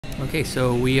Okay,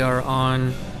 so we're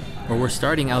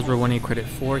starting Algebra 1A Credit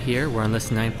 4 here. We're on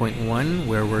lesson 9.1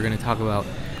 where we're going to talk about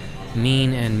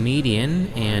mean and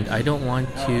median, and I don't want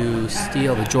to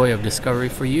steal the joy of discovery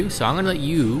for you, so I'm going to let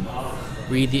you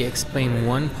read the explain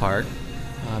one part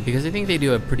because I think they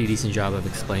do a pretty decent job of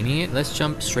explaining it. Let's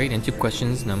jump straight into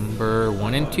questions number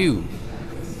 1 and 2.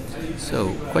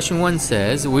 So question 1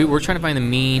 says, we're trying to find the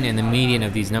mean and the median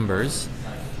of these numbers.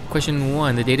 Question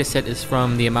 1, the data set is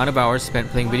from the amount of hours spent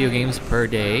playing video games per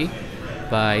day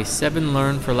by 7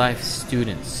 Learn for Life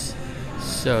students.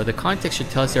 So the context should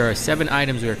tell us there are 7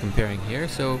 items we are comparing here.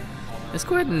 So let's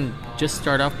go ahead and just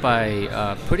start off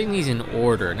by putting these in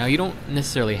order. Now you don't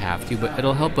necessarily have to, but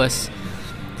it'll help us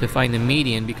to find the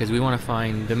median because we want to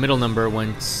find the middle number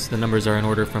once the numbers are in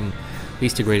order from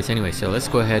least to greatest anyway. So let's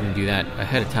go ahead and do that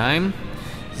ahead of time.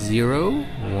 0,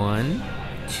 1,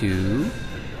 2,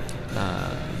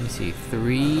 let me see,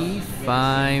 3,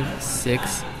 5,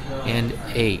 6, and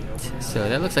 8. So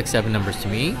that looks like 7 numbers to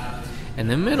me. And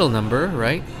the middle number,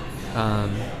 right?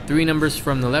 3 numbers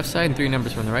from the left side and 3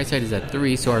 numbers from the right side is at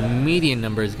 3. So our median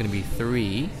number is going to be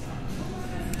 3.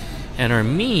 And our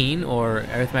mean, or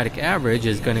arithmetic average,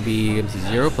 is going to be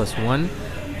 0 plus 1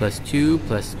 plus 2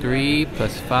 plus 3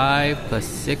 plus 5 plus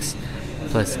 6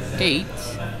 plus 8.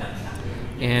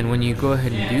 And when you go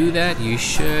ahead and do that, you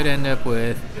should end up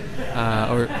with,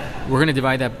 or we're going to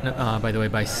divide that, by the way,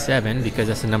 by 7 because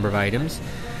that's the number of items.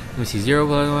 Let me see, 0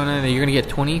 plus 1, you're going to get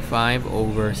 25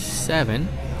 over 7.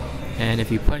 And if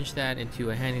you punch that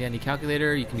into a handy-dandy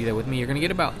calculator, you can do that with me, you're going to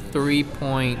get about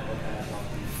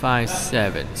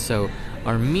 3.57. So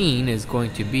our mean is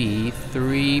going to be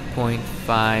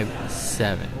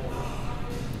 3.57.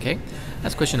 Okay,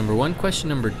 that's question number 1. Question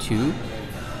number 2,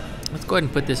 let's go ahead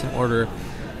and put this in order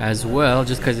as well,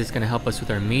 just because it's going to help us with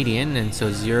our median. And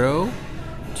so 0,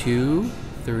 2,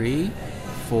 3,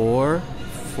 4,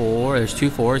 4, there's 2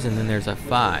 4s, and then there's a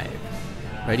 5.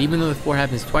 Right, even though the 4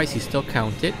 happens twice, you still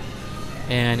count it.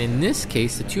 And in this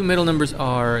case, the 2 middle numbers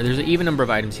are, there's an even number of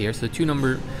items here, so the 2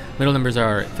 middle numbers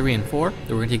are 3 and 4. So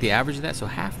we're going to take the average of that, so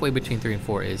halfway between 3 and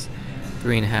 4 is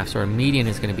 3.5. So our median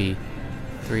is going to be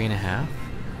 3.5.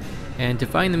 And to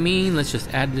find the mean, let's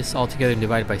just add this all together and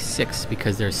divide it by 6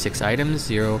 because there's 6 items.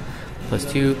 0 plus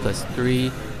 2 plus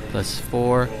 3 plus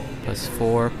 4 plus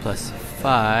 4 plus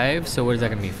 5. So what is that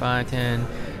going to be? 5, 10,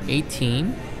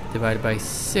 18 divided by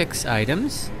 6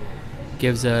 items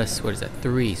gives us, what is that,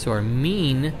 3. So our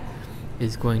mean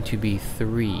is going to be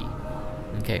 3.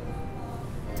 Okay,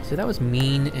 so that was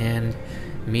mean and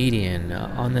median.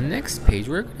 On the next page,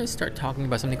 we're going to start talking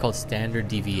about something called standard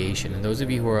deviation. And those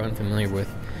of you who are unfamiliar with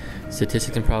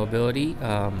statistics and probability,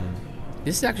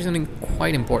 this is actually something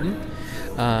quite important.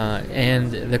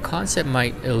 And the concept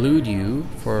might elude you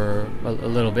for a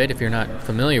little bit if you're not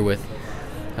familiar with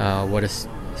what a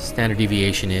standard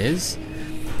deviation is.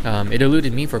 It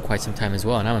eluded me for quite some time as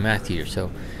well, and I'm a math teacher.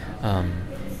 So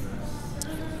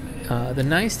the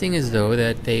nice thing is, though,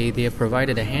 that they have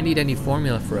provided a handy-dandy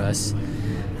formula for us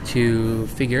to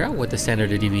figure out what the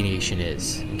standard of deviation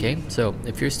is. Okay, so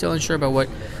if you're still unsure about what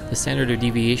the standard of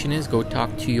deviation is, go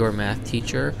talk to your math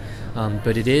teacher.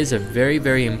 But it is a very,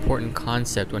 very important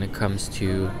concept when it comes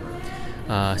to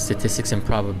statistics and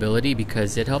probability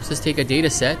because it helps us take a data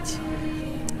set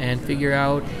and figure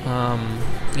out,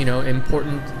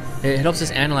 it helps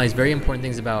us analyze very important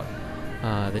things about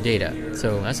the data.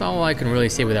 So that's all I can really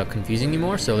say without confusing you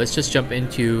more. So let's just jump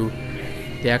into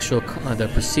the actual, the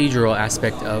procedural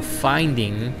aspect of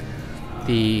finding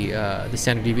the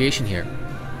standard deviation here.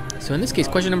 So in this case,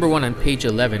 question number 1 on page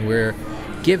 11, we're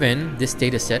given this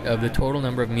data set of the total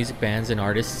number of music bands and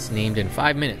artists named in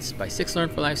 5 minutes by 6 Learn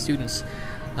for Life students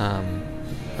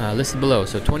listed below.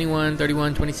 So 21,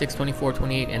 31, 26, 24,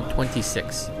 28, and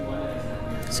 26.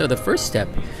 So the first step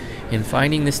in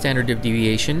finding the standard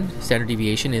deviation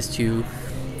is to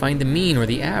find the mean or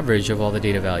the average of all the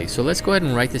data values. So let's go ahead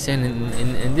and write this in.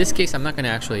 In this case, I'm not going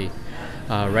to actually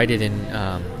write it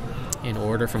in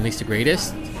order from least to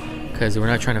greatest because we're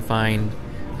not trying to find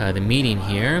the median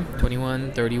here.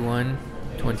 21, 31,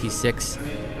 26,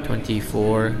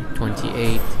 24,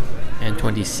 28, and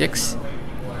 26.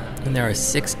 And there are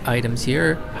 6 items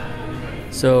here.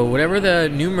 So whatever the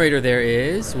numerator there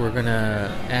is, we're going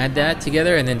to add that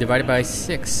together and then divide it by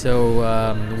 6. So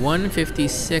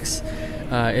 156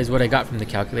 is what I got from the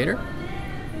calculator,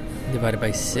 divided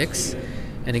by 6.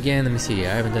 And again, let me see,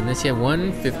 I haven't done this yet.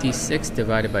 156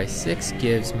 divided by 6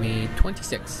 gives me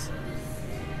 26.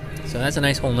 So that's a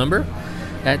nice whole number.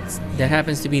 That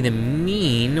happens to be the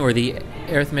mean or the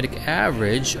arithmetic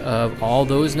average of all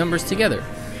those numbers together.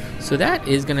 So that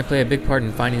is going to play a big part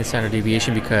in finding the standard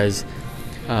deviation because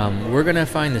we're going to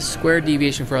find the square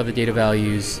deviation for all the data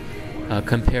values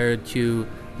compared to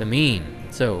the mean.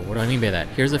 So what do I mean by that?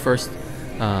 Here's the first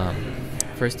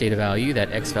data value,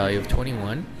 that x value of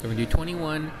 21. So we're going to do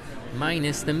 21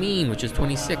 minus the mean, which is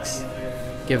 26.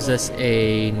 Gives us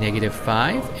a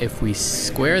 -5. If we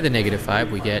square the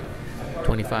 -5, we get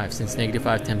 25. Since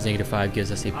 -5 times -5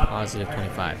 gives us a positive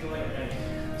 25.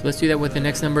 So let's do that with the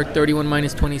next number, 31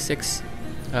 minus 26.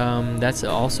 That's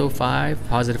also 5.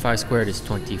 Positive 5 squared is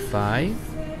 25.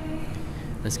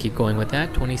 Let's keep going with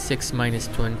that. 26 minus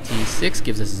 26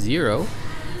 gives us 0.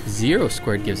 0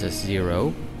 squared gives us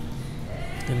 0.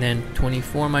 And then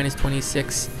 24 minus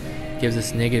 26 gives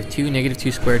us -2.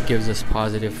 -2 squared gives us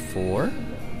positive 4.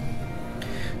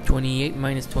 28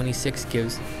 minus 26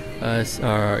 gives us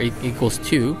equals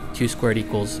 2. 2 squared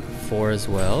equals 4 as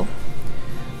well.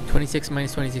 26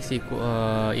 minus 26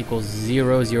 equals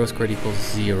 0. 0 squared equals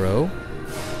 0.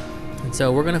 And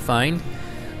so we're going to find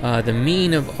the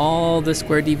mean of all the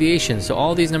square deviations. So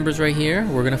all these numbers right here,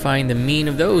 we're going to find the mean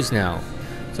of those now.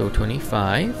 So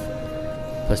 25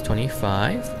 plus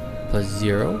 25 plus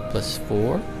 0 plus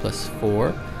 4 plus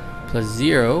 4 plus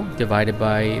 0 divided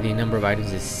by the number of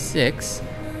items is 6.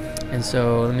 And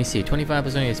so let me see, 25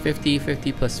 plus 20 is 50.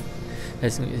 50 plus,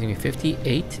 that's going to be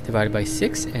 58 divided by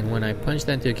 6. And when I punch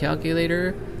that into a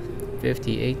calculator,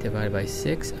 58 divided by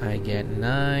 6, I get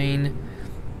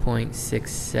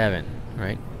 9.67,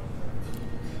 right?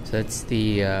 So that's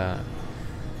the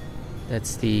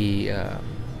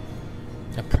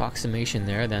approximation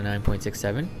there, that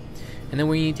 9.67. And then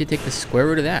we need to take the square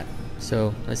root of that.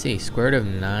 So let's see, square root of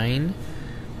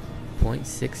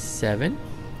 9.67.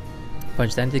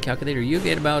 Punch that into the calculator, you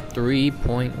get about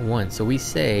 3.1. So we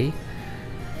say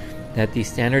that the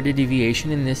standard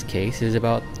deviation in this case is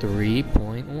about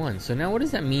 3.1. So now what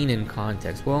does that mean in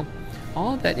context? Well,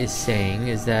 all that is saying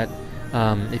is that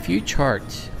if you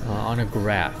chart on a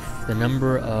graph the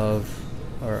number of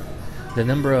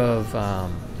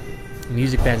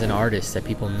music bands and artists that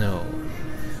people know,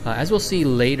 as we'll see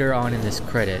later on in this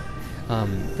credit,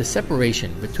 the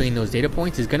separation between those data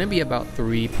points is going to be about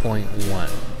 3.1.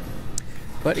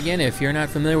 But again, if you're not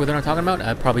familiar with what I'm talking about,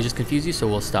 I'll probably just confuse you, so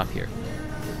we'll stop here.